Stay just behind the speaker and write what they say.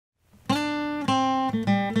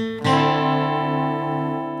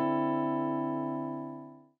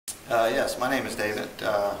my name is David,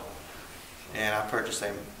 and I purchased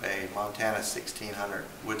a Montana 1600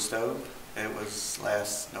 wood stove. It was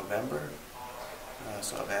last November,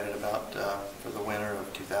 so I've had it about for the winter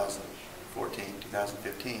of 2014,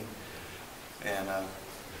 2015. And I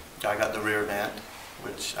got the rear vent,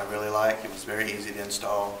 which I really like. It was very easy to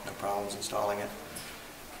install, no problems installing it.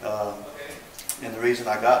 And the reason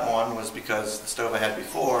I got one was because the stove I had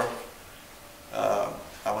before, I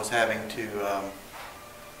was having to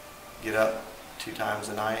get up 2 times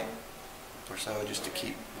a night or so just to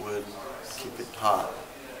keep keep it hot.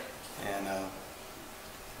 And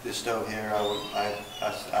this stove here,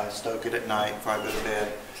 I stoke it at night before I go to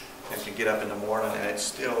bed and can get up in the morning, and it's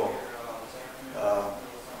still hot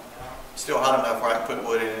enough where I can put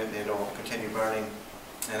wood in it and it'll continue burning.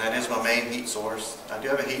 And that is my main heat source. I do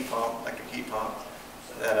have a heat pump, like a heat pump,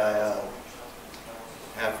 that I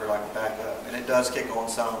have for like a backup, and it does kick on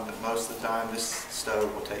some, but most of the time this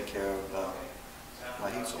stove will take care of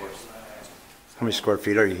my heat source. How many square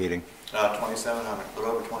feet are you heating? 2,700, a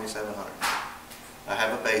little over 2,700. I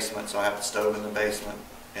have a basement, so I have the stove in the basement,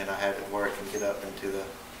 and I have it where it can get up into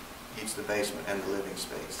heats the basement and the living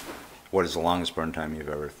space. What is the longest burn time you've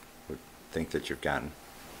ever think that you've gotten?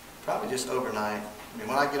 Probably just overnight. I mean,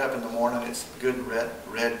 when I get up in the morning, it's good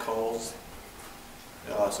red coals.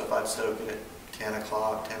 So if I'd stoke it at 10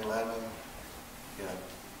 o'clock, 10, 11, you know,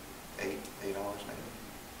 8 hours maybe.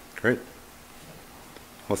 Great.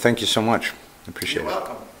 Well, thank you so much. I appreciate it. You're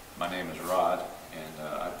welcome. My name is Rod, and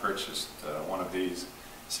I purchased one of these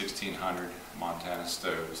 1600 Montana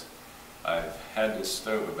stoves. I've had this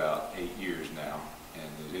stove about 8 years now,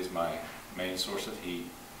 and it is my main source of heat.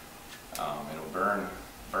 It'll burn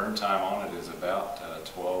time on it is about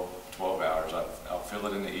 12 hours. I'll fill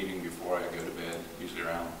it in the evening before I go to bed, usually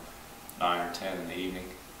around 9 or 10 in the evening,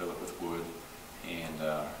 fill it with wood, and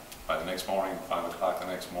by the next morning, 5 o'clock the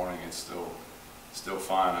next morning, it's still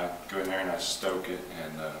fine. I go in there and I stoke it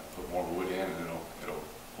and put more wood in, and it'll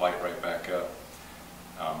light right back up.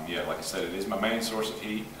 Yeah, like I said, it is my main source of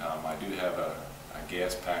heat. I do have a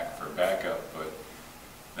gas pack for backup, but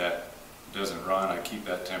that doesn't run. I keep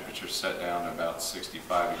that temperature set down to about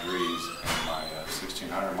 65 degrees, and my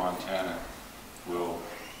 1600 Montana will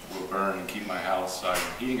burn and keep my house. I'm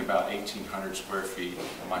heating about 1,800 square feet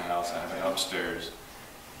of my house. I have it upstairs,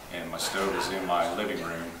 and my stove is in my living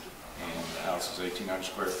room, and the house is 1,800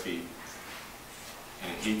 square feet,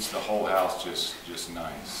 and it heats the whole house just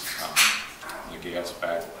nice. The gas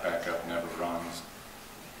backup never runs,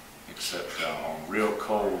 except on real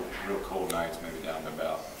cold nights, maybe down to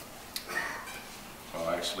about, well,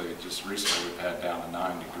 actually, just recently we've had down to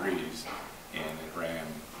 9 degrees, and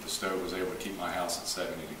the stove was able to keep my house at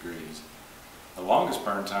 70 degrees. The longest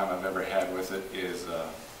burn time I've ever had with it is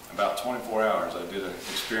about 24 hours. I did an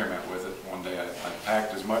experiment with it one day. I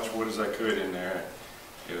packed as much wood as I could in there.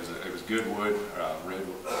 It was good wood,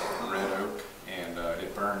 red oak, and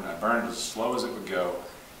it burned. I burned as slow as it would go,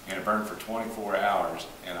 and it burned for 24 hours.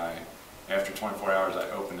 And after 24 hours, I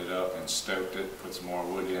opened it up and stoked it, put some more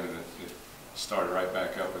wood in, and it started right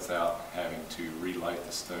back up without having to relight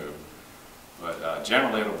the stove. But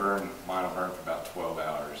generally mine will burn for about 12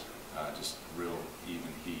 hours, just real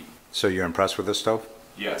even heat. So you're impressed with this stove?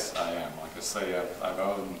 Yes, I am. Like I say, I've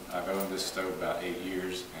owned this stove about 8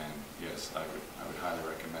 years, and yes, I would highly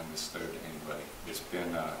recommend this stove to anybody. It's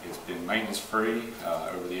been maintenance free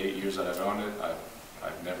over the 8 years that I've owned it.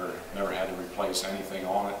 I've never had to replace anything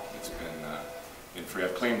on it. It's been free.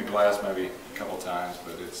 I've cleaned the glass maybe a couple times,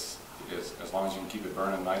 but it's as long as you can keep it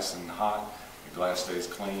burning nice and hot, the glass stays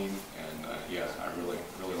clean, and yeah, I really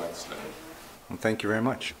like the stove. Well, thank you very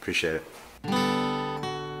much. Appreciate it.